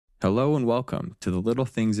Hello and welcome to The Little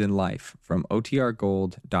Things in Life from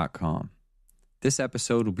OTRGold.com. This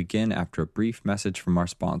episode will begin after a brief message from our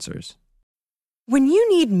sponsors. When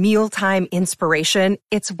you need mealtime inspiration,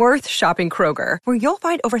 it's worth shopping Kroger, where you'll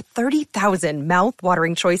find over 30,000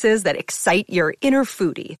 mouth-watering choices that excite your inner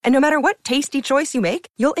foodie. And no matter what tasty choice you make,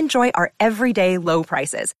 you'll enjoy our everyday low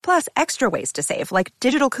prices, plus extra ways to save, like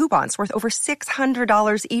digital coupons worth over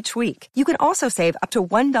 $600 each week. You can also save up to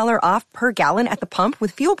 $1 off per gallon at the pump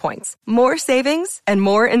with fuel points. More savings and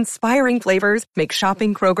more inspiring flavors make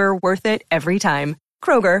shopping Kroger worth it every time.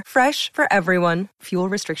 Kroger, fresh for everyone. Fuel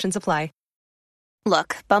restrictions apply.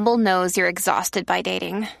 Look, Bumble knows you're exhausted by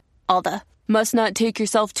dating. All the, must not take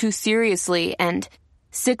yourself too seriously, and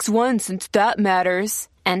 6'1" since that matters,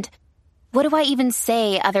 and what do I even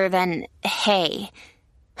say other than, hey?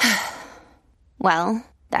 Well,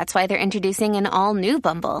 that's why they're introducing an all-new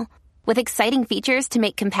Bumble, with exciting features to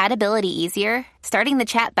make compatibility easier, starting the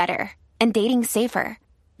chat better, and dating safer.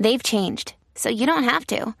 They've changed, so you don't have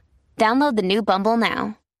to. Download the new Bumble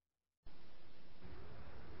now.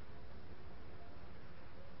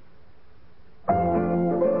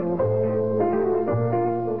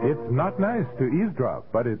 It's not nice to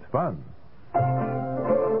eavesdrop, but it's fun.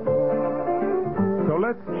 So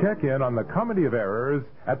let's check in on the comedy of errors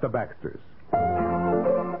at the Baxters.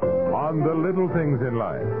 On the little things in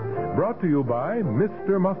life. Brought to you by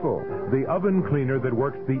Mr. Muscle, the oven cleaner that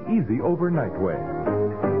works the easy overnight way.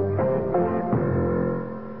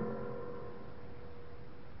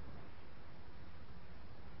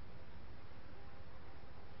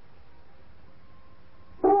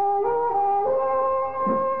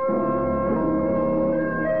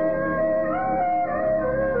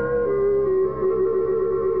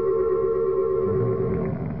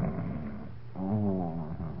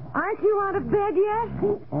 Out of bed yet?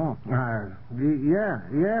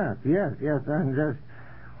 Yes. I'm just.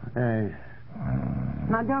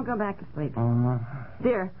 Now don't go back to sleep,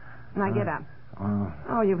 dear. Now get up.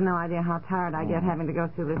 Oh, you've no idea how tired I get having to go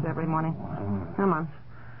through this every morning. Come on,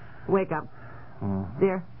 wake up,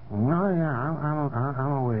 dear. Oh yeah,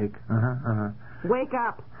 I'm awake. Wake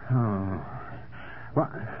up. Well,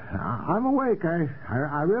 I'm awake. I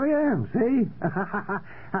really am. See?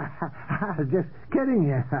 Just kidding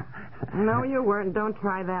you. No, you weren't. Don't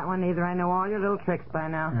try that one either. I know all your little tricks by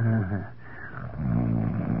now.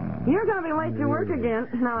 You're going to be late to work again.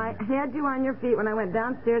 Now, I had you on your feet when I went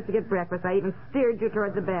downstairs to get breakfast. I even steered you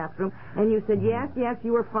toward the bathroom, and you said, yes,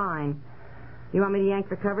 you were fine. You want me to yank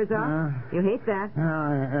the covers off? You hate that. All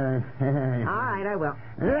right, I will.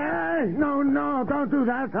 No, don't do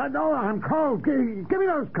that. No, I'm cold. Give me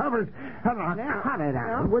those covers. Cut it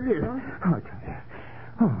out, will you?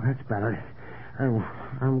 Oh, that's better.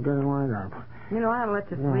 I'm getting lined up. You know, I ought to let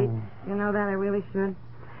you sleep. You know that I really should.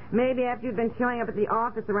 Maybe after you've been showing up at the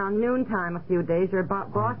office around noontime a few days, your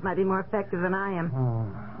boss might be more effective than I am.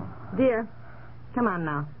 Dear, come on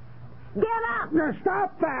now. Get up! Now,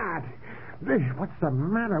 stop that! What's the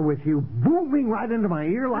matter with you? Booming right into my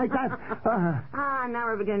ear like that? Now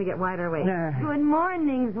we're beginning to get wider awake. Good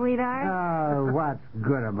morning, sweetheart. What's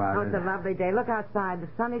good about it? It's a lovely day. Look outside. The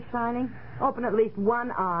sun is shining. Open at least one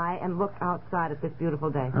eye and look outside at this beautiful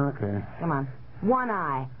day. Okay. Come on. One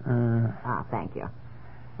eye. Thank you.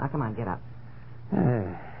 Now, come on, get up.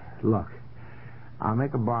 Look, I'll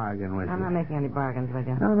make a bargain with you. I'm not making any bargains with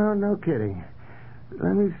you. No kidding.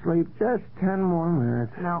 Let me sleep just 10 more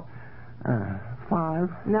minutes. No. 5.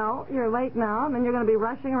 No, you're late now, and then you're going to be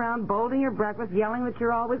rushing around, bolting your breakfast, yelling that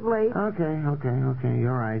you're always late. Okay.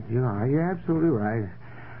 You're right. You're absolutely right.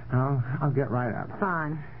 I'll get right up.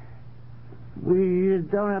 Fine. We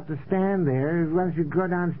don't have to stand there. Why don't you go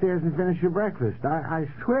downstairs and finish your breakfast? I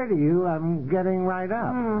swear to you, I'm getting right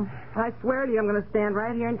up. I swear to you, I'm going to stand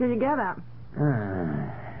right here until you get up.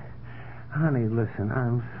 Honey, listen,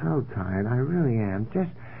 I'm so tired. I really am.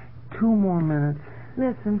 Just 2 more minutes.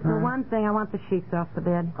 Listen, for one thing, I want the sheets off the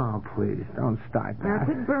bed. Oh, please, don't start that. Now,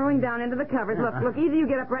 quit burrowing down into the covers. Look, either you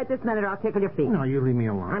get up right this minute or I'll tickle your feet. No, you leave me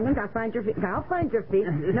alone. I'll find your feet. I'll find your feet.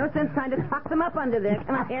 No sense trying to tuck them up under there.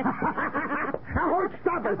 Come on here. Oh,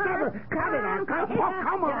 stop it. Cut it out. Come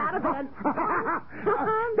on. Get out of bed.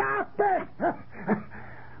 Stop it.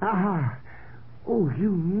 Oh,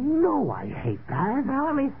 you know I hate that. Well,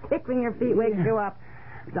 at least tickling your feet wakes you up.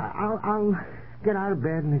 I'll get out of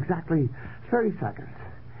bed in exactly 30 seconds.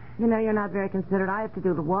 You know, you're not very considerate. I have to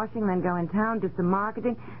do the washing, then go in town, do some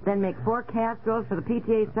marketing, then make 4 casseroles for the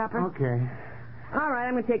PTA supper. Okay. All right,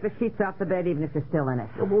 I'm going to take the sheets off the bed even if you're still in it.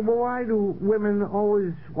 Well, why do women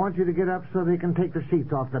always want you to get up so they can take the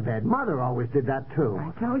sheets off the bed? Mother always did that, too.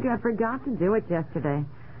 I told you I forgot to do it yesterday.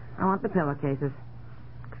 I want the pillowcases.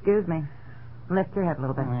 Excuse me. Lift your head a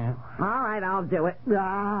little bit. Yeah. All right, I'll do it.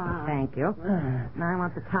 Ah. Thank you. Now I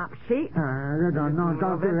want the top sheet. No, don't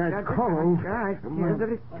do that. It's cold. All right,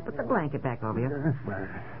 put the blanket back over you. That's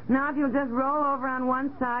better. Now, if you'll just roll over on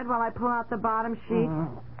one side while I pull out the bottom sheet.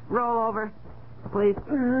 Roll over, please.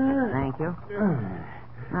 Thank you.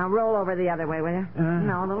 Now roll over the other way, will you?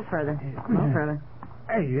 No, a little further. A little further.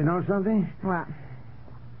 Hey, you know something? What?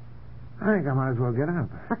 I think I might as well get up.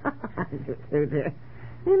 You too, dear.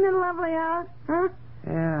 Isn't it lovely out? Huh?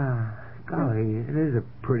 Yeah. Golly, it is a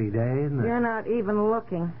pretty day, isn't it? You're not even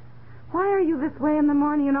looking. Why are you this way in the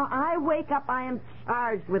morning? You know, I wake up, I am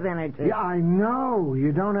charged with energy. Yeah, I know.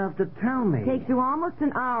 You don't have to tell me. It takes you almost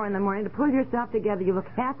an hour in the morning to pull yourself together. You look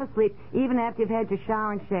half asleep, even after you've had your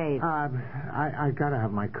shower and shave. I gotta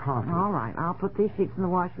have my coffee. All right, I'll put these sheets in the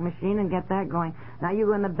washing machine and get that going. Now you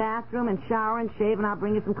go in the bathroom and shower and shave, and I'll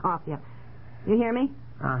bring you some coffee up. You hear me?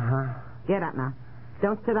 Uh-huh. Get up now.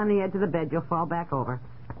 Don't sit on the edge of the bed. You'll fall back over.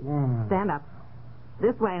 Stand up.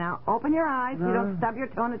 This way now. Open your eyes. You don't stub your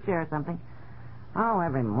toe in a chair or something. Oh,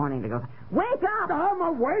 every morning to go. Wake up! I'm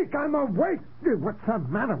awake. Dude, what's the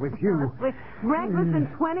matter with you? Breakfast in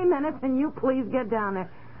 20 minutes, and you please get down there.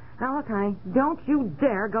 Now, look, honey, don't you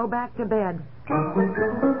dare go back to bed.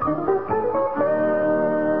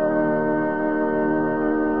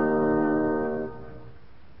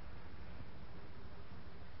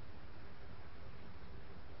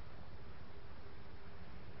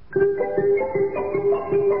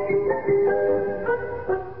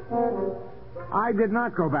 I did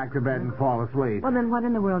not go back to bed and fall asleep. Well, then what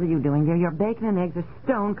in the world are you doing, dear? Your bacon and eggs are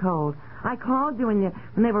stone cold. I called you when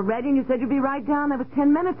they were ready, and you said you'd be right down. That was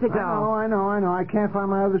 10 minutes ago. I know. I can't find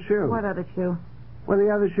my other shoe. What other shoe? Well, the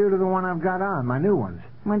other shoe to the one I've got on, my new ones.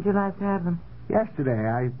 When'd you last have them? Yesterday.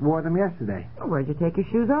 I wore them yesterday. Well, where'd you take your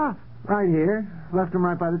shoes off? Right here. Left them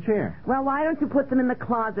right by the chair. Well, why don't you put them in the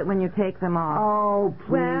closet when you take them off? Oh,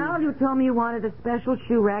 please. Well, you told me you wanted a special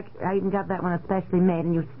shoe rack. I even got that one especially made,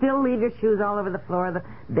 and you still leave your shoes all over the floor of the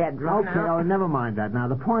bedroom. Okay, never mind that now.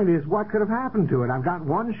 The point is, what could have happened to it? I've got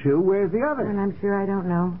one shoe. Where's the other? And I'm sure I don't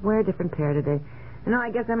know. Wear a different pair today. You know,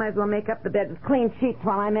 I guess I might as well make up the bed with clean sheets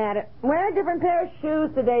while I'm at it. Wear a different pair of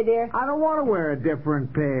shoes today, dear. I don't want to wear a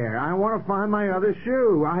different pair. I want to find my other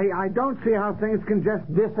shoe. I don't see how things can just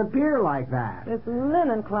disappear like that. This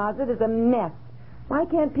linen closet is a mess. Why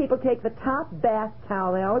can't people take the top bath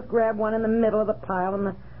towel? They always grab one in the middle of the pile, and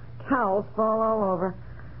the towels fall all over.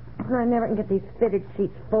 I never can get these fitted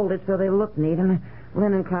sheets folded so they look neat. And the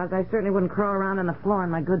linen closet, I certainly wouldn't crawl around on the floor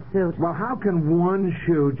in my good suit. Well, how can one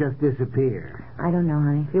shoe just disappear? I don't know,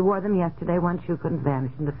 honey. If you wore them yesterday, one shoe couldn't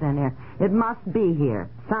vanish into thin air. It must be here,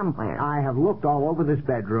 somewhere. I have looked all over this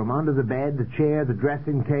bedroom, under the bed, the chair, the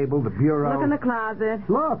dressing table, the bureau. Look in the closet.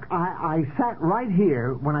 Look, I sat right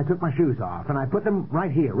here when I took my shoes off, and I put them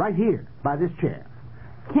right here, by this chair.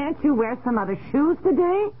 Can't you wear some other shoes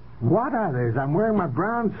today? What others? I'm wearing my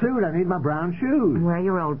brown suit. I need my brown shoes. Wear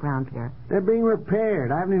your old brown pair. They're being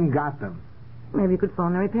repaired. I haven't even got them. Maybe you could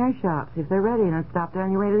phone the repair shop, see if they're ready, and then stop there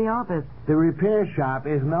on your way to the office. The repair shop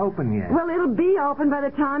isn't open yet. Well, it'll be open by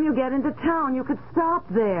the time you get into town. You could stop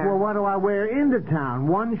there. Well, what do I wear into town?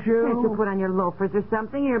 One shoe? Can't you put on your loafers or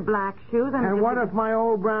something, your black shoes? And what if my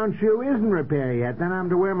old brown shoe isn't repaired yet? Then I'm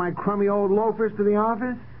to wear my crummy old loafers to the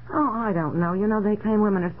office? Oh, I don't know. You know, they claim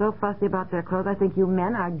women are so fussy about their clothes. I think you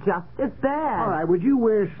men are just as bad. All right, would you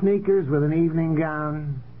wear sneakers with an evening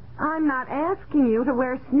gown? I'm not asking you to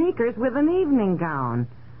wear sneakers with an evening gown.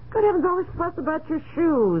 Good heavens, all this fuss about your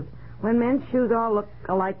shoes. When men's shoes all look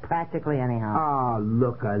alike practically anyhow. Oh,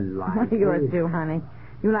 look alike. Yours do, honey.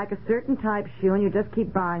 You like a certain type shoe, and you just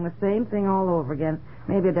keep buying the same thing all over again.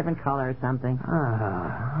 Maybe a different color or something.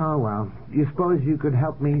 Oh, well. You suppose you could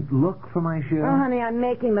help me look for my shoe? Oh, honey, I'm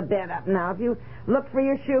making the bed up now. If you look for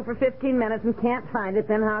your shoe for 15 minutes and can't find it,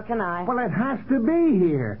 then how can I? Well, it has to be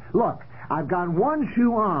here. Look, I've got one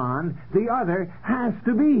shoe on. The other has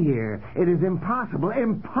to be here. It is impossible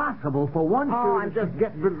for one shoe to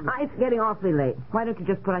get... It's getting awfully late. Why don't you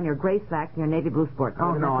just put on your gray slacks and your navy blue sport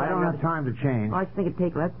coat? Oh, no, I don't have time to change. Oh, I just think it'd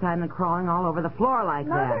take less time than crawling all over the floor like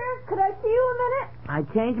that. Mother, could I see you a minute?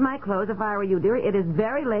 I'd change my clothes if I were you, dear. It is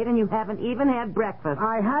very late, and you haven't even had breakfast.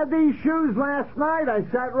 I had these shoes last night. I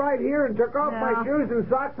sat right here and took off my shoes and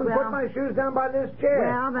socks and put my shoes down by this chair.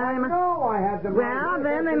 Well, then I had them. Well,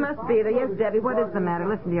 then they must be there. Yes, Debbie, what is the matter?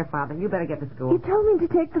 Listen to your father. You better get to school. You told me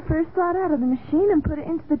to take the first lot out of the machine and put it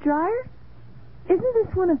into the dryer? Isn't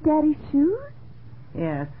this one of Daddy's shoes?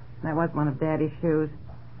 Yes, that was one of Daddy's shoes.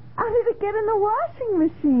 How did it get in the washing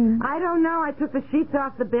machine? I don't know. I took the sheets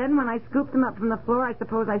off the bed, and when I scooped them up from the floor, I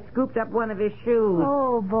suppose I scooped up one of his shoes.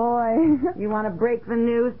 Oh, boy. You want to break the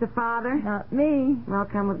news to Father? Not me. Well,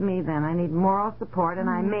 come with me then. I need moral support, and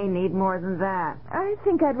I may need more than that. I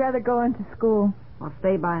think I'd rather go into school. Well,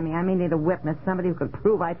 stay by me. I may need a witness, somebody who could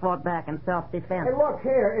prove I fought back in self-defense. Hey, look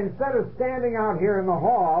here. Instead of standing out here in the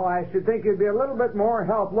hall, I should think you'd be a little bit more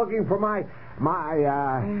help looking for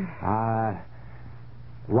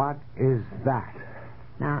what is that?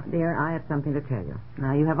 Now, dear, I have something to tell you.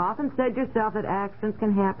 Now, you have often said yourself that accidents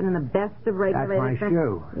can happen in the best of regulated... That's my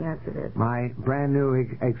shoe. Yes, it is. My brand new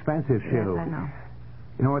expensive shoe. Yes, I know.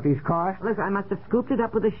 You know what these cost? Listen, I must have scooped it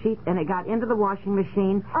up with the sheets, and it got into the washing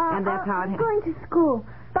machine, and that's how it... I'm going to school.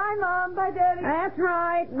 Bye, Mom. Bye, Daddy. That's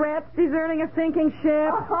right. Rex, deserting a sinking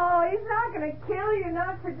ship. Oh, he's not going to kill you,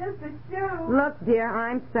 not for just a shoe. Look, dear,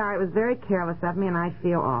 I'm sorry. It was very careless of me, and I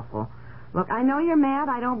feel awful. Look, I know you're mad.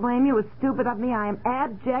 I don't blame you. It was stupid of me. I am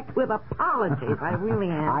abject with apologies. I really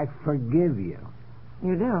am. I forgive you.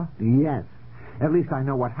 You do? Yes. At least I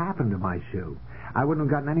know what happened to my shoe. I wouldn't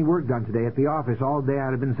have gotten any work done today at the office. All day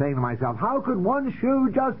I'd have been saying to myself, how could one shoe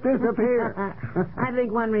just disappear? I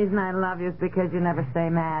think one reason I love you is because you never stay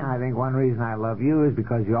mad. I think one reason I love you is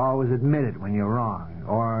because you always admit it when you're wrong,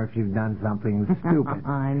 or if you've done something stupid.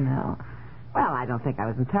 I know. Well, I don't think I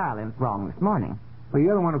was entirely wrong this morning. Well,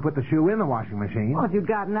 you're the one who put the shoe in the washing machine. Well, if you'd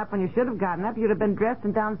gotten up when you should have gotten up, you'd have been dressed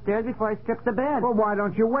and downstairs before I stripped the bed. Well, why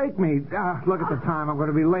don't you wake me? Look at the time. I'm going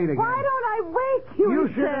to be late again. Why don't I wake you? You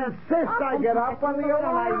should insist I get up when the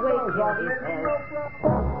alarm goes off.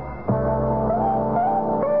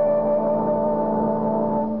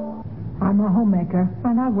 I'm a homemaker,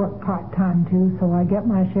 and I work part-time, too, so I get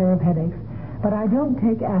my share of headaches. But I don't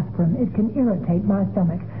take aspirin. It can irritate my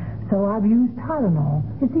stomach. So I've used Tylenol.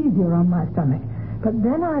 It's easier on my stomach. But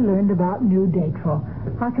then I learned about new Datril.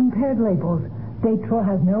 I compared labels. Datril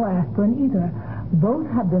has no aspirin either. Both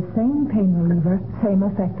have the same pain reliever, same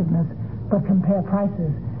effectiveness. But compare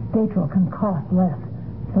prices. Datril can cost less.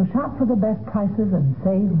 So shop for the best prices and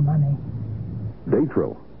save money.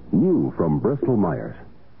 Datril, new from Bristol Myers.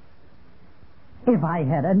 If I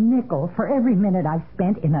had a nickel for every minute I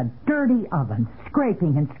spent in a dirty oven,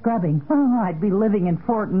 scraping and scrubbing, I'd be living in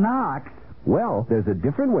Fort Knox. Well, there's a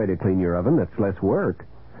different way to clean your oven that's less work.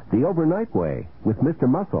 The overnight way, with Mr.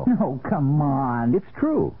 Muscle. Oh, come on. It's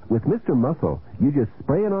true. With Mr. Muscle, you just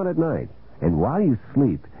spray it on at night. And while you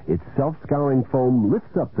sleep, its self-scouring foam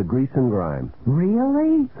lifts up the grease and grime.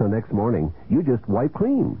 Really? So next morning, you just wipe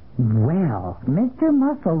clean. Well, Mr.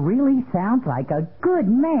 Muscle really sounds like a good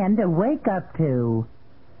man to wake up to.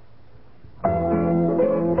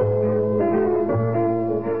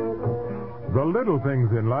 The Little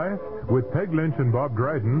Things in Life, with Peg Lynch and Bob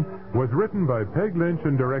Dryden, was written by Peg Lynch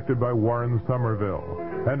and directed by Warren Somerville,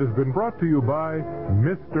 and has been brought to you by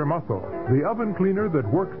Mr. Muscle, the oven cleaner that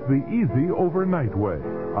works the easy overnight way.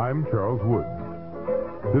 I'm Charles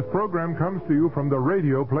Woods. This program comes to you from the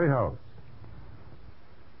Radio Playhouse.